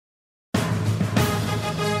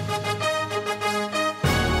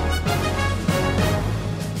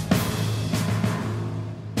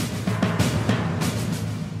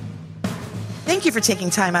Thank you for taking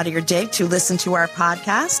time out of your day to listen to our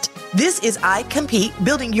podcast. This is iCompete,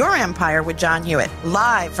 Building Your Empire with John Hewitt,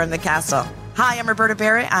 live from the castle. Hi, I'm Roberta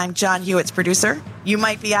Barrett. I'm John Hewitt's producer. You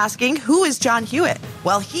might be asking, who is John Hewitt?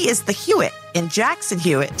 Well, he is the Hewitt in Jackson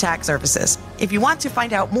Hewitt Tax Services. If you want to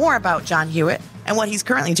find out more about John Hewitt and what he's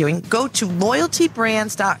currently doing, go to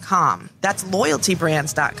loyaltybrands.com. That's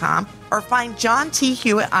loyaltybrands.com, or find John T.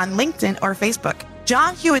 Hewitt on LinkedIn or Facebook.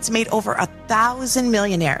 John Hewitt's made over 1,000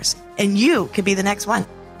 millionaires, and you could be the next one.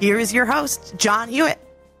 Here is your host, John Hewitt.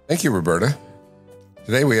 Thank you, Roberta.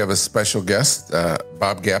 Today we have a special guest,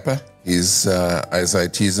 Bob Gappa. He's, as I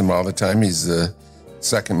tease him all the time, he's the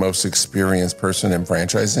second most experienced person in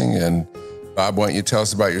franchising. And Bob, why don't you tell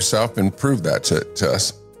us about yourself and prove that to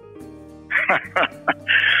us?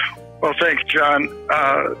 Well, thanks, John.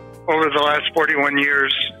 Over the last 41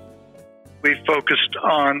 years, we've focused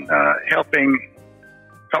on helping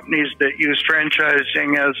companies that use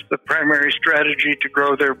franchising as the primary strategy to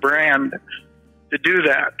grow their brand to do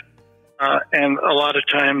that. And a lot of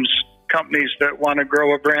times, companies that want to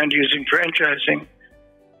grow a brand using franchising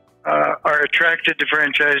are attracted to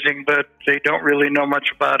franchising, but they don't really know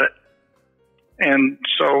much about it. And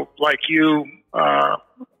so, like you,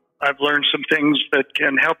 I've learned some things that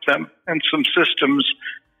can help them and some systems.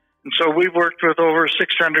 And so we've worked with over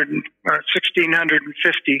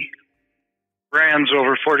 1,650 brands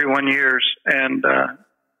over 41 years, and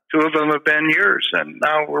two of them have been yours, and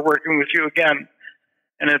now we're working with you again.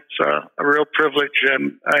 And it's a real privilege,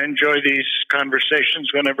 and I enjoy these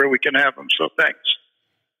conversations whenever we can have them. So thanks.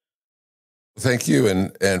 Thank you.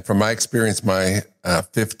 And from my experience, my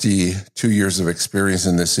 52 years of experience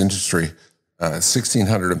in this industry,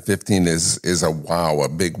 1,615 is a wow, a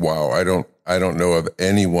big wow. I don't know of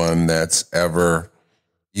anyone that's ever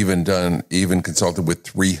even consulted with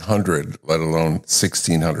 300, let alone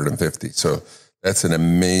 1,650. So that's an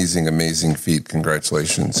amazing, amazing feat.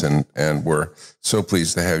 Congratulations. And we're so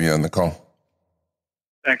pleased to have you on the call.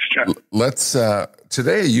 Thanks, John. Let's,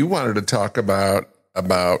 today you wanted to talk about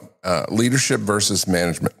leadership versus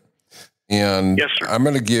management. And yes, sir. I'm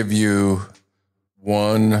going to give you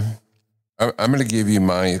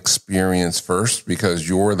my experience first, because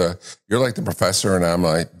you're like the professor and I'm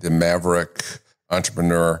like the maverick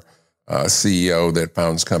entrepreneur, CEO that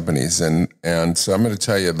founds companies. And so I'm going to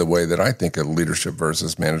tell you the way that I think of leadership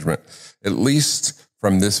versus management, at least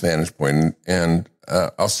from this vantage point. And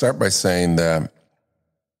I'll start by saying that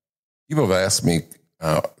people have asked me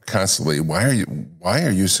constantly, why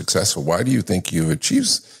are you successful? Why do you think you've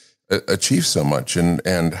achieved so much?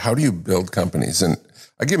 And how do you build companies? And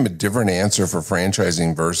I give them a different answer for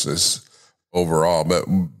franchising versus overall,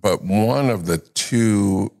 but one of the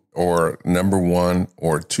two, or number one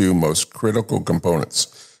or two most critical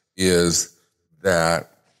components is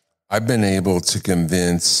that I've been able to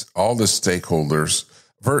convince all the stakeholders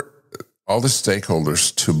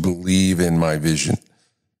to believe in my vision.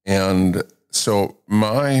 And so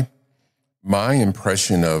my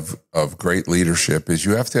impression of great leadership is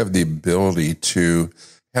you have to have the ability to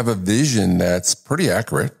have a vision that's pretty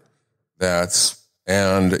accurate,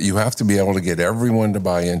 and you have to be able to get everyone to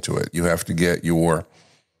buy into it. You have to get your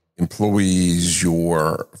employees,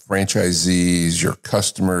 your franchisees, your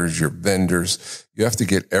customers, your vendors. You have to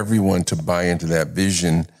get everyone to buy into that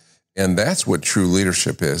vision. And that's what true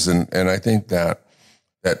leadership is. And I think that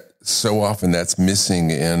so often that's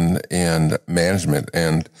missing in management.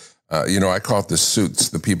 And, I call it the suits.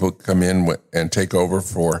 The people who come in and take over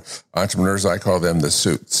for entrepreneurs, I call them the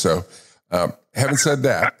suits. So having said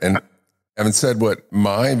that, and having said what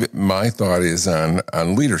my thought is on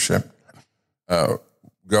leadership,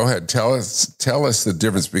 go ahead. Tell us the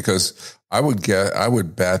difference, because I would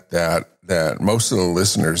bet that most of the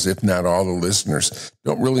listeners, if not all the listeners,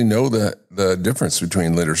 don't really know the difference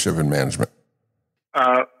between leadership and management.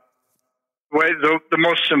 The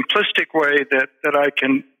most simplistic way that I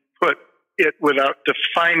can put it without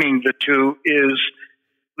defining the two is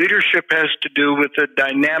leadership has to do with the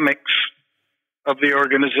dynamics of the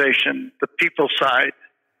organization, the people side,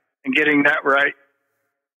 and getting that right,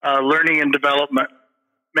 learning and development.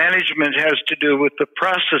 Management has to do with the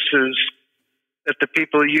processes that the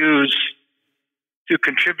people use to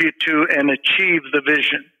contribute to and achieve the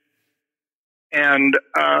vision. And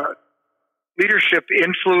leadership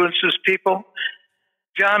influences people.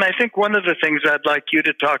 John, I think one of the things I'd like you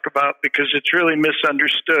to talk about, because it's really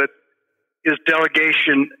misunderstood, is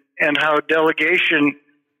delegation, and how delegation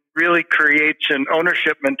really creates an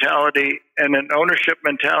ownership mentality, and an ownership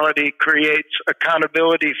mentality creates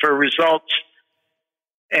accountability for results.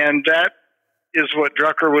 And that is what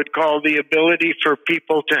Drucker would call the ability for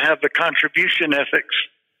people to have the contribution ethics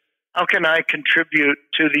how can I contribute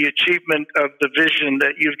to the achievement of the vision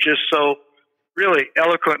that you've just so really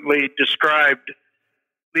eloquently described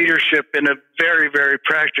leadership in a very, very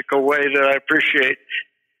practical way that I appreciate.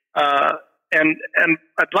 And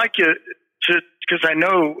I'd like you to, because I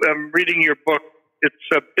know reading your book, it's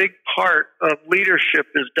a big part of leadership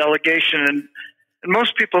is delegation. And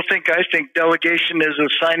most people I think delegation is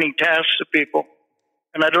assigning tasks to people.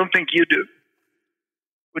 And I don't think you do.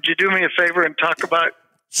 Would you do me a favor and talk about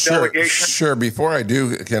delegation? Sure. Before I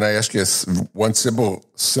do, can I ask you one simple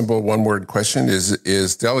one-word question?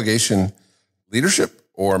 Is delegation leadership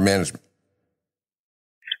or management?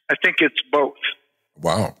 I think it's both.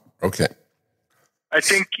 Wow. Okay. I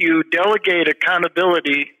think you delegate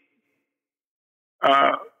accountability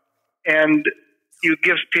and you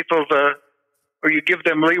give people you give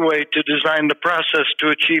them leeway to design the process to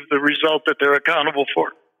achieve the result that they're accountable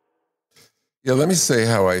for. Yeah, let me say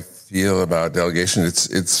how I feel about delegation.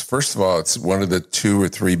 It's first of all, it's one of the 2 or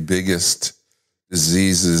 3 biggest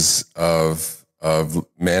diseases of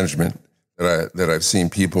management that I've seen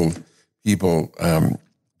people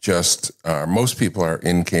most people are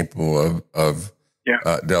incapable of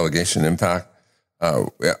delegation. In fact,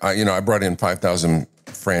 I brought in 5,000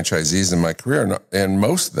 franchisees in my career, and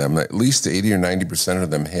most of them, at least 80 or 90%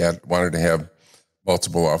 of them, wanted to have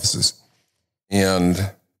multiple offices.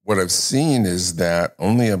 And what I've seen is that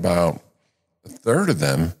only about a third of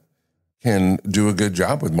them can do a good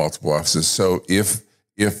job with multiple offices. So if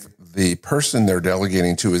the person they're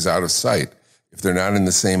delegating to is out of sight, if they're not in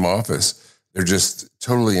the same office, they're just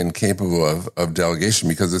totally incapable of delegation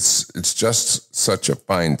because it's just such a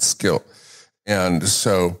fine skill. And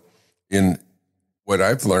so what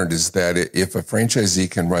I've learned is that if a franchisee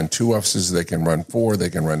can run 2 offices, they can run 4, they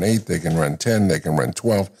can run 8, they can run 10, they can run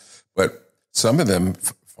 12, but some of them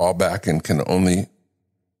fall back and can only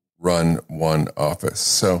run 1 office.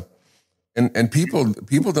 So, and people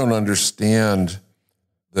don't understand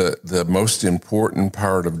the most important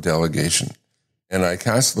part of delegation. And I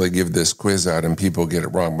constantly give this quiz out and people get it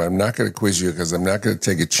wrong, but I'm not going to quiz you because I'm not going to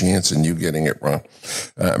take a chance in you getting it wrong.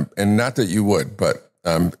 And not that you would, but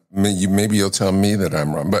maybe you'll tell me that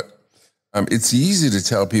I'm wrong. But it's easy to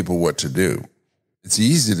tell people what to do. It's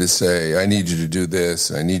easy to say, I need you to do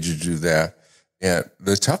this, I need you to do that. And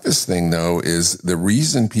the toughest thing, though, is the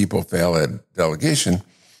reason people fail at delegation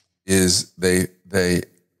is they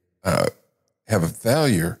have a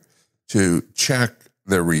failure to check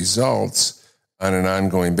their results on an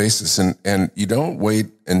ongoing basis. And you don't wait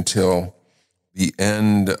until the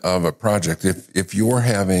end of a project. If you're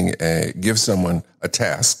give someone a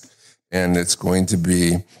task and it's going to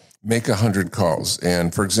be make 100 calls.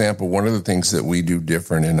 And for example, one of the things that we do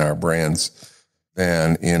different in our brands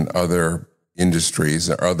than in other industries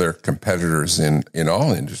or other competitors in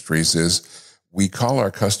all industries is we call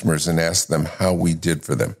our customers and ask them how we did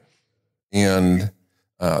for them. And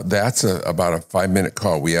that's about a 5-minute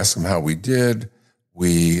call. We ask them how we did.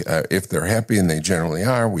 If they're happy, and they generally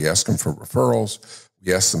are, we ask them for referrals.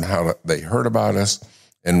 We ask them how they heard about us,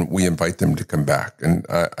 and we invite them to come back. And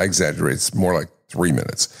I exaggerate; it's more like 3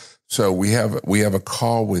 minutes. So we have a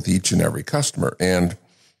call with each and every customer,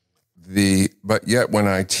 but yet when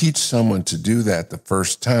I teach someone to do that the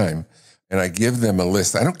first time, and I give them a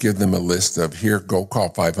list, I don't give them a list of here, go call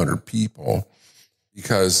 500 people,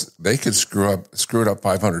 because they could screw it up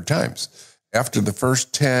 500 times. After the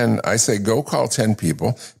first 10, I say, go call 10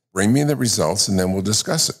 people, bring me the results, and then we'll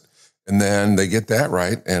discuss it. And then they get that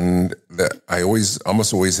right. And I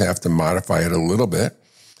almost always have to modify it a little bit.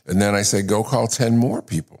 And then I say, go call 10 more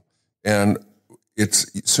people. And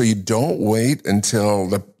so you don't wait until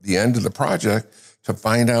the end of the project to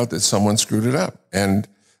find out that someone screwed it up. And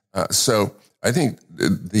so I think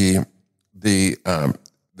the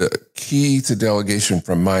key to delegation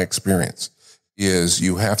from my experience is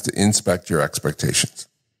you have to inspect your expectations.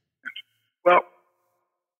 Well,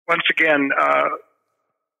 once again,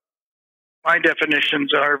 my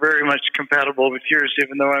definitions are very much compatible with yours,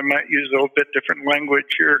 even though I might use a little bit different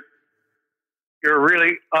language. You're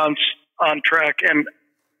really on track, and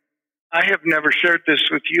I have never shared this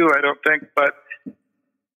with you, I don't think, but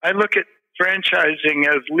I look at franchising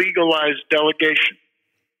as legalized delegation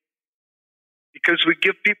because we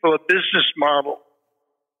give people a business model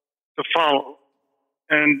to follow,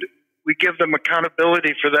 and we give them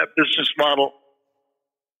accountability for that business model.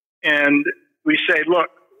 And we say, look,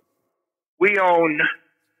 we own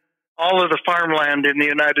all of the farmland in the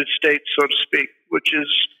United States, so to speak, which is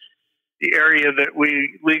the area that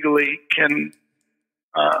we legally can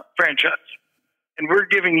franchise. And we're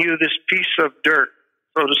giving you this piece of dirt,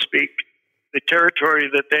 so to speak, the territory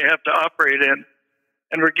that they have to operate in.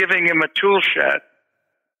 And we're giving them a tool shed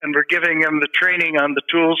and we're giving them the training on the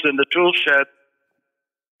tools in the tool shed,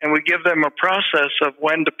 and we give them a process of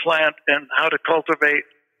when to plant and how to cultivate.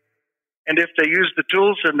 And if they use the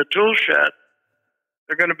tools in the tool shed,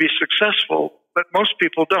 they're going to be successful, but most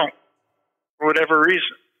people don't, for whatever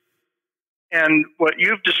reason. And what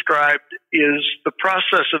you've described is the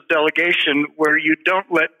process of delegation where you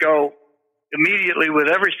don't let go immediately with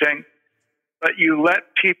everything, but you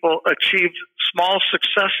let people achieve small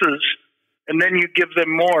successes, and then you give them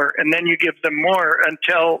more, and then you give them more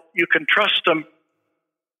until you can trust them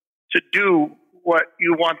to do what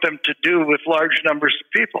you want them to do with large numbers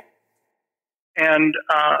of people. And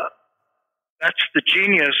that's the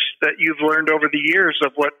genius that you've learned over the years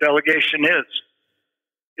of what delegation is.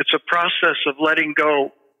 It's a process of letting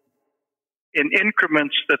go in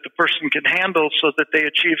increments that the person can handle so that they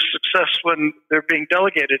achieve success when they're being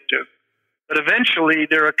delegated to. But eventually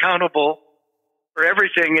they're accountable for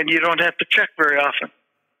everything, and you don't have to check very often.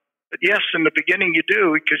 But yes, in the beginning you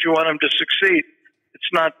do, because you want them to succeed.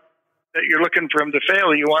 It's not that you're looking for them to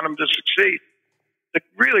fail, you want them to succeed. It's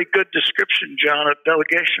a really good description, John, of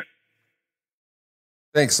delegation.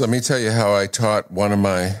 Thanks. Let me tell you how I taught one of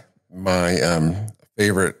my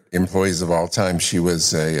favorite employees of all time. She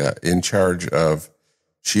was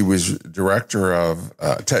she was director of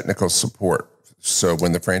technical support. So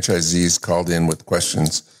when the franchisees called in with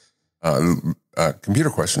questions, computer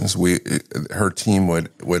questions, her team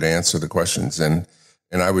would answer the questions, and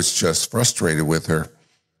I was just frustrated with her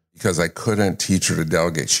because I couldn't teach her to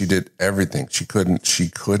delegate. She did everything. She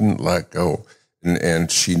couldn't let go.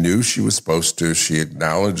 And she knew she was supposed to. She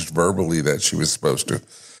acknowledged verbally that she was supposed to.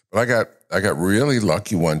 But I got really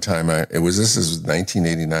lucky one time. This was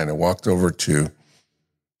 1989. I walked over to,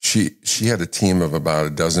 she had a team of about a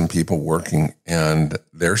dozen people working, and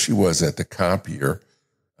there she was at the copier,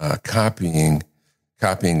 copying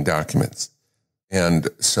documents. And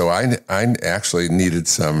so I actually needed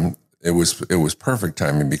some. It was perfect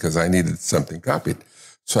timing because I needed something copied.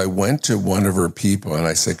 So I went to one of her people and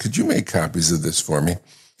I said, "Could you make copies of this for me?"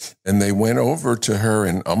 And they went over to her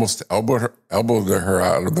and almost elbowed her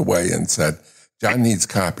out of the way and said, "John needs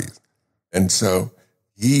copies." And so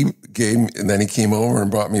and then he came over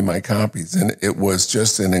and brought me my copies. And it was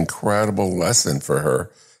just an incredible lesson for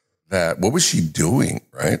her that what was she doing,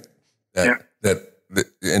 right? And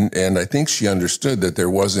I think she understood that there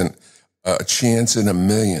wasn't a chance in a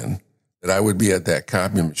million that I would be at that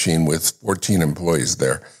copy machine with 14 employees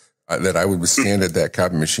there, that I would stand at that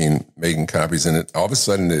copy machine making copies. And all of a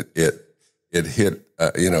sudden it hit,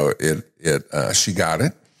 she got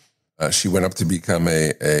it. She went up to become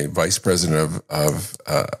a vice president of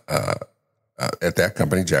at that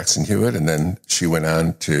company, Jackson Hewitt. And then she went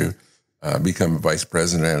on to become a vice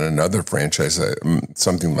president at another franchise,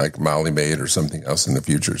 something like Molly Maid or something else in the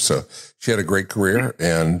future. So she had a great career,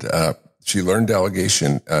 and she learned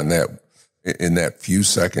delegation in that few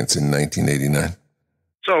seconds in 1989.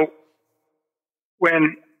 So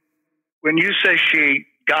when you say she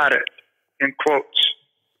got it, in quotes,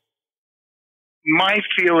 my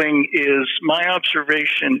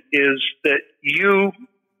observation is that you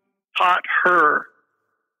taught her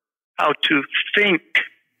how to think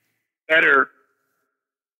better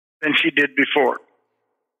than she did before.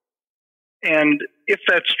 And if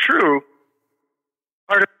that's true,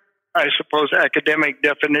 part of, I suppose, academic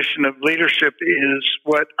definition of leadership is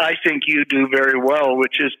what I think you do very well,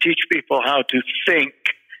 which is teach people how to think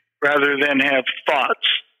rather than have thoughts.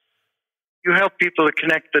 You help people to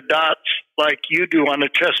connect the dots like you do on a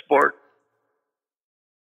chessboard.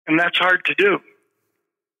 And that's hard to do.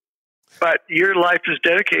 But your life is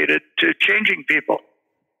dedicated to changing people.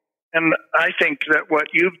 And I think that what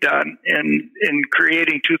you've done in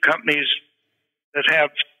creating two companies that have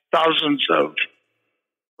thousands of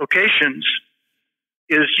locations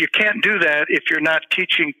is you can't do that if you're not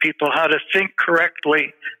teaching people how to think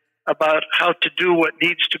correctly about how to do what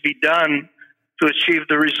needs to be done to achieve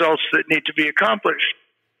the results that need to be accomplished.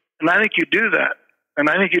 And I think you do that. And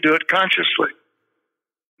I think you do it consciously.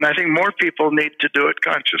 And I think more people need to do it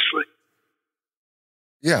consciously.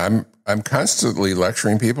 Yeah, I'm constantly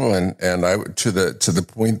lecturing people, and I to the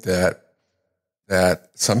point that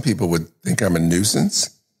some people would think I'm a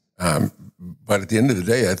nuisance. But at the end of the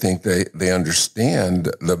day, I think they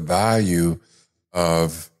understand the value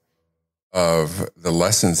of the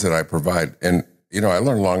lessons that I provide. And I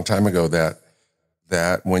learned a long time ago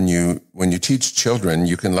that when you teach children,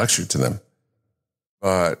 you can lecture to them,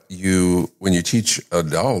 but when you teach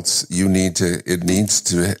adults, it needs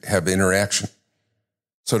to have interaction.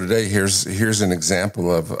 So today, here's an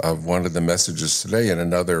example of one of the messages today in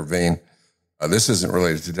another vein. This isn't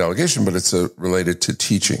related to delegation, but it's related to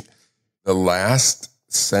teaching. The last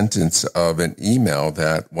sentence of an email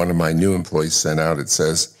that one of my new employees sent out. It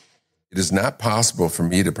says, "It is not possible for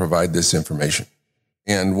me to provide this information."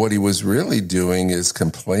 And what he was really doing is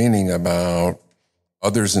complaining about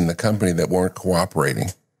others in the company that weren't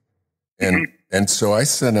cooperating. And so I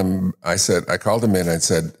called him in and I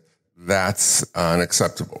said, "That's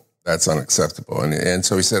unacceptable. That's unacceptable." And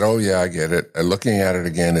so he said, "Oh yeah, I get it. Looking at it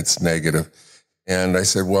again, it's negative." And I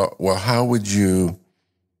said, well, how would you,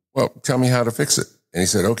 tell me how to fix it. And he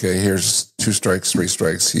said, "Okay, here's 2 strikes, 3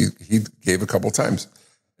 strikes. He gave a couple times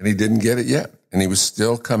and he didn't get it yet. And he was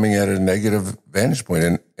still coming at a negative vantage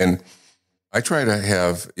point. And I try to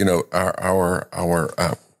have, our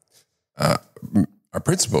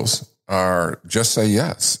principles are just say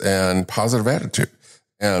yes and positive attitude.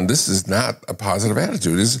 And this is not a positive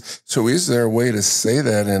attitude. Is there a way to say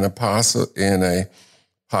that in a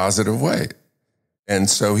positive way? And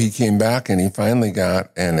so he came back and he finally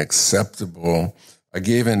got an acceptable. I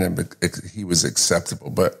gave him, he was acceptable.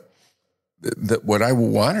 But what I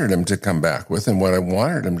wanted him to come back with and what I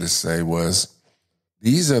wanted him to say was,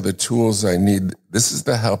 these are the tools I need. This is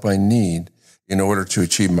the help I need in order to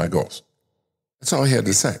achieve my goals. That's all he had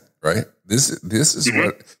to say, right? This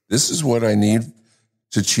is what I need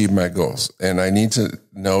to achieve my goals. And I need to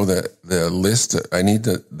know that the list, I need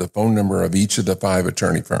the phone number of each of the 5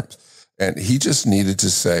 attorney firms. And he just needed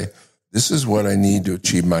to say, this is what I need to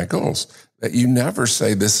achieve my goals. That you never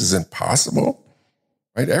say this isn't possible,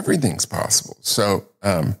 right? Everything's possible. So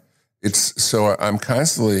I'm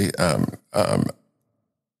constantly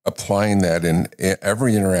applying that in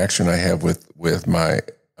every interaction I have with my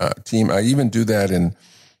team. I even do that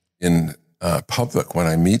in public when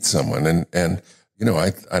I meet someone. And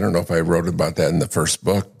I don't know if I wrote about that in the first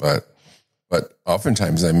book, but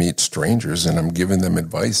oftentimes I meet strangers and I'm giving them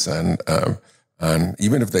advice on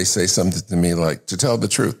even if they say something to me like, to tell the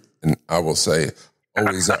truth. And I will say,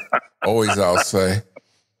 always I'll say,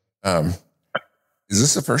 is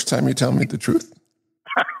this the first time you tell me the truth?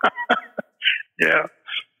 Yeah.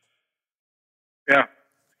 Yeah.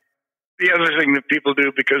 The other thing that people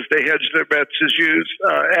do, because they hedge their bets, is use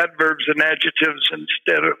adverbs and adjectives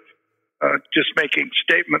instead of just making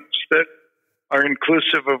statements that are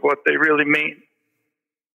inclusive of what they really mean.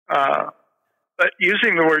 But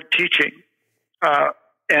using the word teaching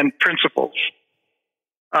and principles,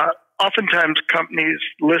 oftentimes companies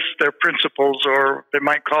list their principles, or they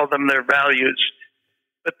might call them their values,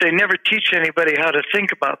 but they never teach anybody how to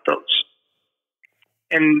think about those.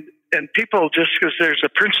 And people, just because there's a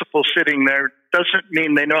principle sitting there, doesn't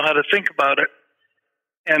mean they know how to think about it.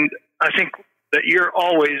 And I think that you're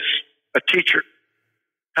always a teacher,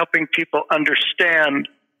 helping people understand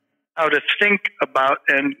how to think about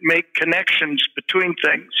and make connections between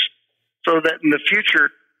things so that in the future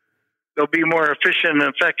they'll be more efficient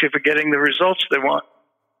and effective at getting the results they want.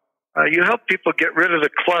 You help people get rid of the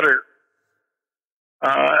clutter.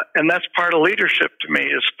 And that's part of leadership to me,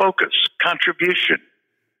 is focus, contribution.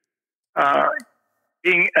 I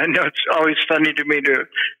know it's always funny to me to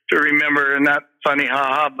remember, and not funny,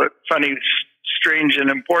 haha, but funny, strange, and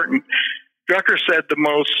important. Drucker said the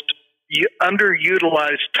most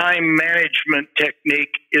underutilized time management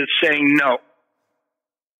technique is saying no.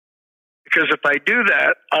 Because if I do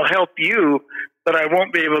that, I'll help you, but I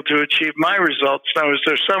won't be able to achieve my results. Now, is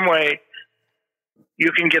there some way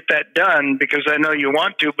you can get that done? Because I know you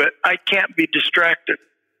want to, but I can't be distracted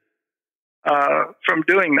from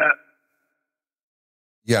doing that.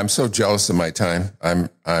 Yeah, I'm so jealous of my time.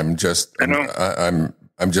 I'm just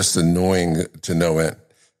annoying to no end.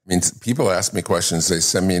 I mean, people ask me questions. They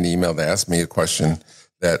send me an email. They ask me a question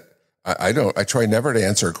that I try never to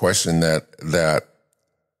answer a question that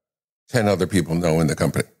 10 other people know in the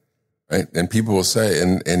company, right? And people will say,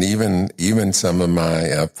 and even some of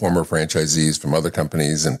my former franchisees from other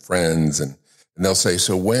companies and friends, and they'll say,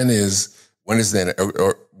 so when is that?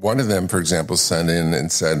 Or one of them, for example, sent in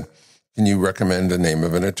and said, can you recommend the name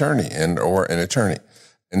of an attorney or an attorney?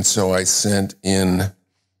 And so I sent in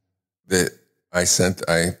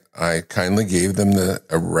I kindly gave them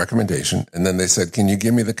a recommendation, and then they said, can you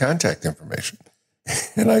give me the contact information?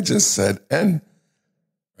 And I just said, right?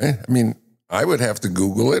 I mean, I would have to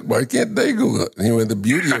Google it. Why can't they Google it? Anyway, the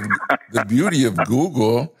beauty of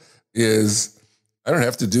Google is I don't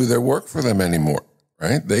have to do their work for them anymore,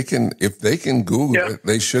 right? If they can Google it,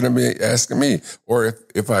 they shouldn't be asking me. Or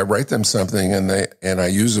if I write them something and I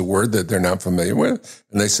use a word that they're not familiar with,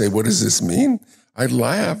 and they say, what does this mean? I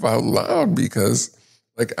laugh out loud because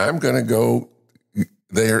I'm going to go,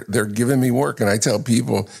 they're giving me work. And I tell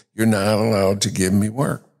people, you're not allowed to give me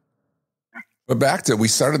work. But we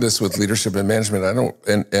started this with leadership and management.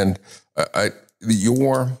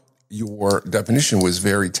 your definition was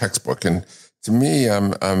very textbook, and to me,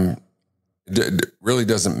 it really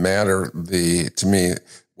doesn't matter to me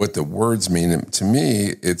what the words mean. To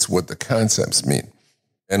me, it's what the concepts mean.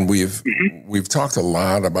 And we've talked a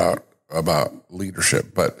lot about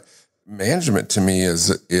leadership, but management to me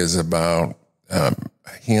is about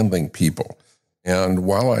handling people. And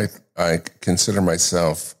while I consider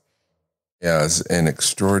myself as an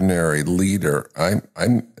extraordinary leader, I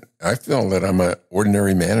feel that I'm an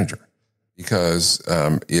ordinary manager, because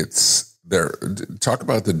it's there. Talk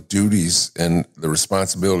about the duties and the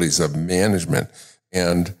responsibilities of management.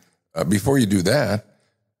 And before you do that,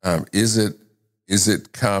 is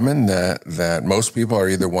it common that most people are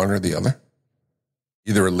either one or the other,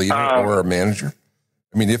 either a leader or a manager?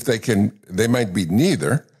 I mean, if they might be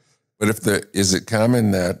neither, but is it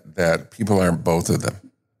common that people aren't both of them?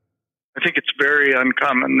 I think it's very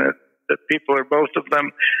uncommon that people are both of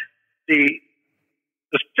them.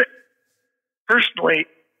 Personally,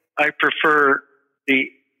 I prefer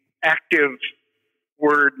the active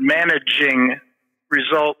word managing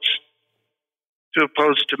results to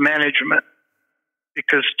opposed to management,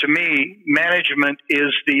 because to me, management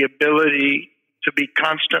is the ability to be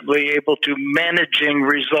constantly able to managing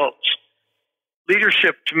results.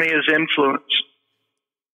 Leadership to me is influence.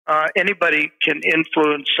 Anybody can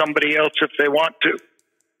influence somebody else if they want to.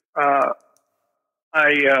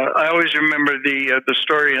 I always remember the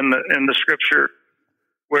story in the scripture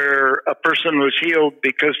where a person was healed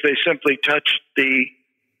because they simply touched the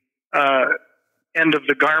end of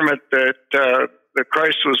the garment that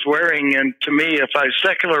Christ was wearing. And to me, if I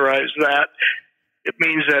secularize that, it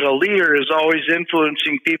means that a leader is always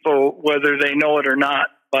influencing people, whether they know it or not,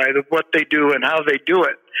 by what they do and how they do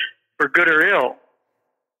it, for good or ill.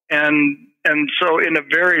 And so in a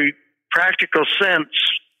very practical sense,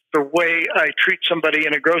 the way I treat somebody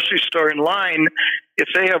in a grocery store in line, if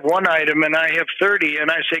they have one item and I have 30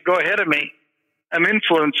 and I say, go ahead of me, I'm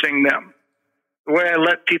influencing them. The way I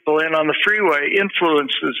let people in on the freeway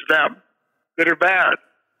influences them, good or bad.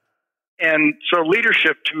 And so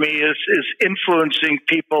leadership to me is influencing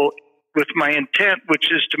people with my intent,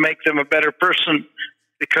 which is to make them a better person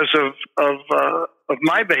because of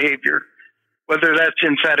my behavior, whether that's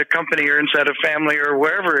inside a company or inside a family or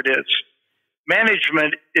wherever it is.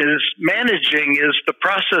 Managing is the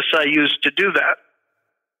process I use to do that.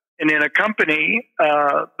 And in a company,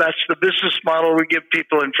 that's the business model we give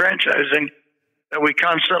people in franchising that we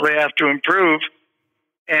constantly have to improve.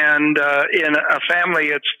 And in a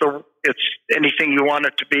family, it's anything you want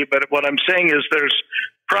it to be. But what I'm saying is there's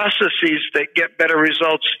processes that get better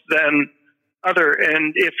results than other.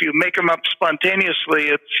 And if you make them up spontaneously,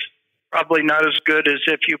 it's probably not as good as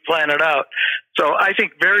if you plan it out. So I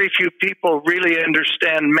think very few people really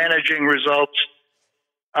understand managing results.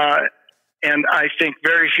 And I think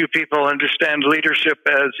very few people understand leadership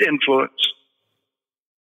as influence.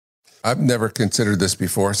 I've never considered this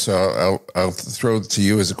before, so I'll throw it to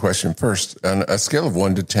you as a question first. On a scale of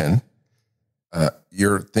 1 to 10,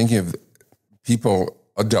 you're thinking of people,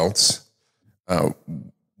 adults.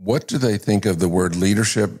 What do they think of the word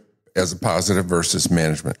leadership as a positive versus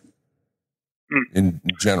management in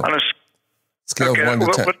general? On a scale of 1 to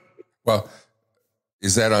 10. Well,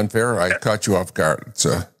 is that unfair? I caught you off guard.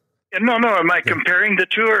 So no. Am I comparing the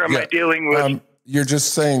two, or am I dealing with? You're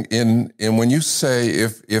just saying in when you say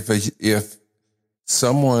if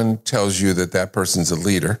someone tells you that person's a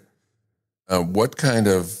leader, what kind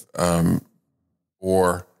of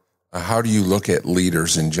or how do you look at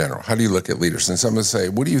leaders in general? How do you look at leaders? And someone say,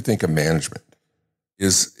 what do you think of management?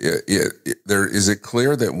 Is it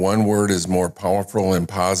clear that one word is more powerful and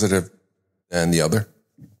positive than the other?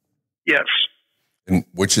 Yes. And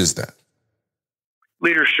which is that?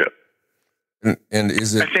 Leadership. And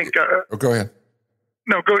is it? I think. Go ahead.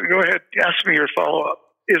 No, go ahead. Ask me your follow-up.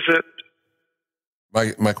 Is it?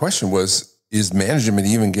 My question was: is management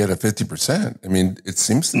even get a 50%? I mean, it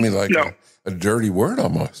seems to me like a dirty word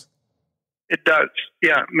almost. It does.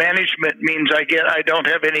 Yeah. Management means I don't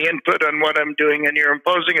have any input on what I'm doing and you're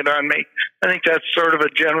imposing it on me. I think that's sort of a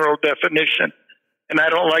general definition. And I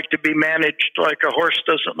don't like to be managed like a horse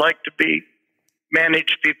doesn't like to be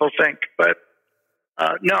managed, people think. But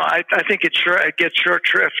no, I think it gets short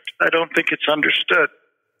shrift. I don't think it's understood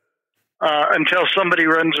until somebody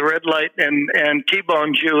runs a red light and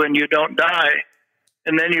T-bones you and you don't die.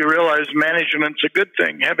 And then you realize management's a good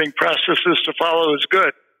thing. Having processes to follow is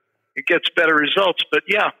good. It gets better results. But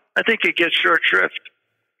yeah, I think it gets short shrift.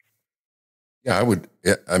 Yeah, I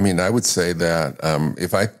would say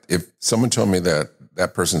that if someone told me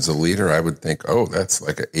that person's a leader, I would think, oh, that's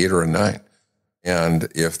like an 8 or a 9. And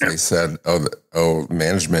if they said, oh,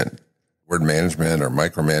 management, word management or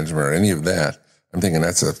micromanagement or any of that, I'm thinking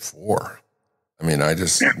that's a 4. I mean, I'm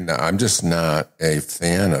just not a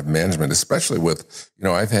fan of management, especially with,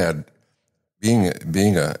 I've had being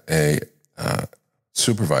a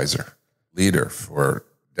supervisor, leader for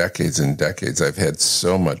decades and decades. I've had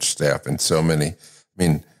so much staff and so many.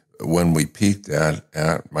 When we peaked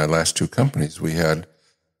at my last 2 companies, we had,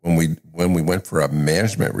 when we went for a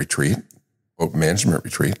management retreat,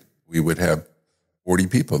 we would have 40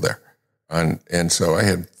 people there. And so I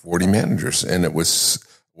had 40 managers, and it was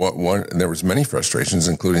there was many frustrations,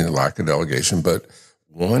 including the lack of delegation. But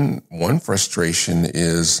one frustration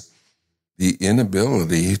is the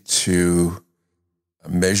inability to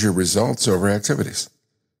measure results over activities.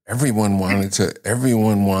 Everyone wanted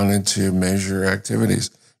to measure activities.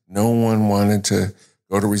 No one wanted to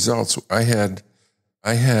go to results. I had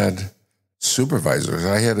supervisors.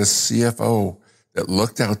 I had a CFO that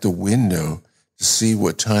looked out the window to see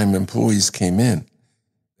what time employees came in.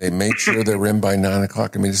 They made sure they were in by 9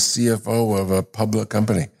 o'clock. A CFO of a public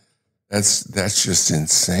company. That's just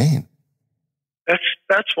insane.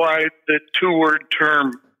 That's why the 2-word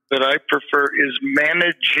term that I prefer is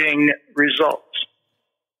managing results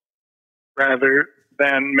rather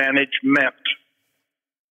than management.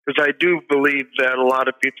 Because I do believe that a lot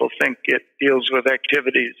of people think it deals with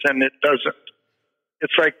activities, and it doesn't.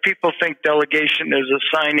 It's like people think delegation is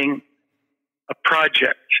assigning a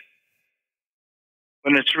project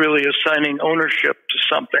when it's really assigning ownership to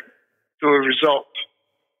something, to a result.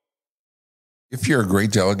 If you're a great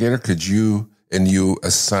delegator, could you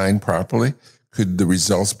assign properly, could the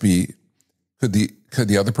results be, could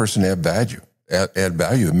the other person add value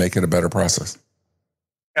and make it a better process?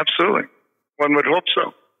 Absolutely. One would hope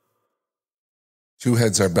so. 2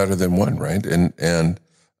 heads are better than 1, right? And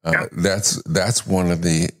that's one of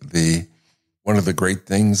the great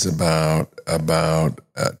things about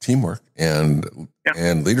teamwork and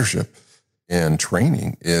leadership and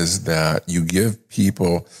training is that you give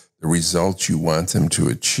people the results you want them to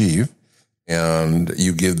achieve, and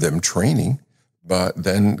you give them training, but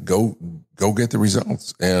then go get the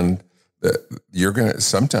results. And you're going to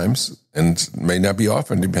sometimes, and may not be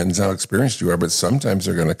often, depends how experienced you are, but sometimes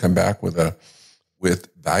they're going to come back with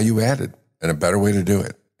value added and a better way to do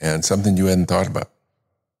it, and something you hadn't thought about.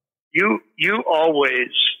 You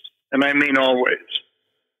always, and I mean always,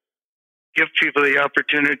 give people the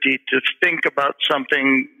opportunity to think about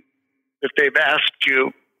something that they've asked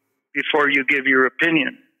you before you give your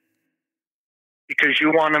opinion, because you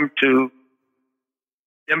want them to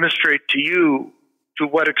demonstrate to you to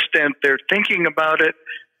what extent they're thinking about it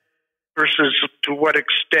versus to what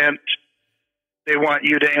extent they want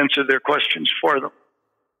you to answer their questions for them.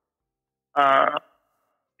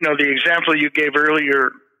 The example you gave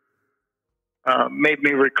earlier made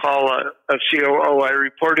me recall a COO I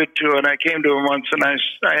reported to, and I came to him once and I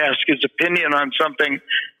asked his opinion on something,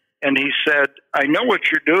 and he said, I know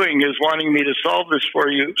what you're doing is wanting me to solve this for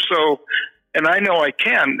you, and I know I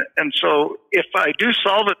can, and so if I do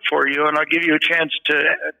solve it for you, and I'll give you a chance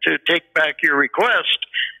to take back your request,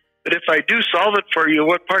 but if I do solve it for you,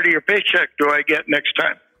 what part of your paycheck do I get next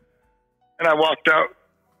time? And I walked out.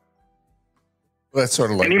 Well, that's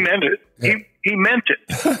sort of like... And he meant it. Yeah. He meant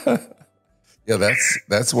it. Yeah,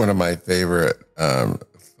 that's one of my favorite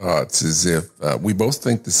thoughts, is if we both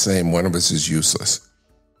think the same, one of us is useless.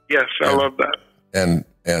 Yes, I love that.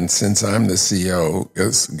 And since I'm the CEO,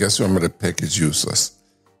 guess who I'm going to pick is useless.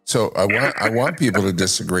 So I want people to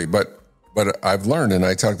disagree, but I've learned, and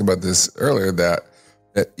I talked about this earlier, that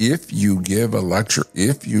if you give a lecture,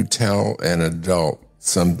 if you tell an adult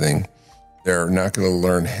something, they're not going to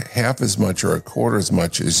learn half as much or a quarter as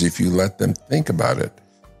much as if you let them think about it.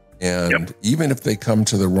 And even if they come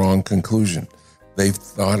to the wrong conclusion, they've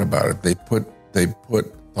thought about it. They put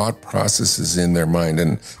thought processes in their mind.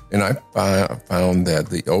 And I found that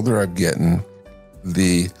the older I've gotten,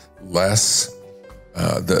 the less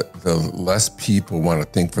people want to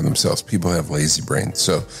think for themselves. People have lazy brains.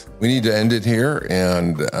 So we need to end it here.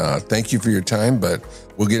 And thank you for your time, but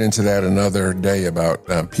we'll get into that another day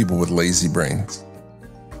about people with lazy brains.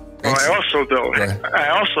 Thanks. Well, I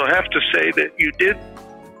also have to say that you did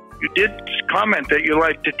comment that you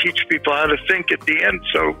like to teach people how to think at the end.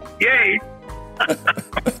 So yay.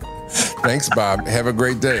 Thanks, Bob. Have a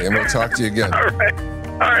great day, and we'll talk to you again. All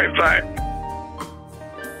right, bye.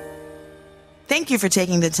 Thank you for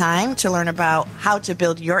taking the time to learn about how to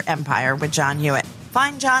build your empire with John Hewitt.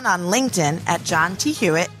 Find John on LinkedIn at John T.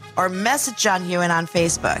 Hewitt or message John Hewitt on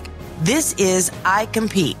Facebook. This is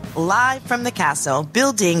iCompete, live from the castle,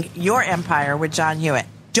 building your empire with John Hewitt.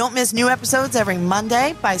 Don't miss new episodes every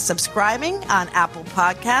Monday by subscribing on Apple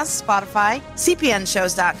Podcasts, Spotify,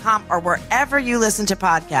 cpnshows.com, or wherever you listen to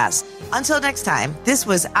podcasts. Until next time, this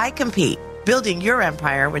was iCompete, Building Your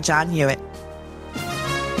Empire with John Hewitt.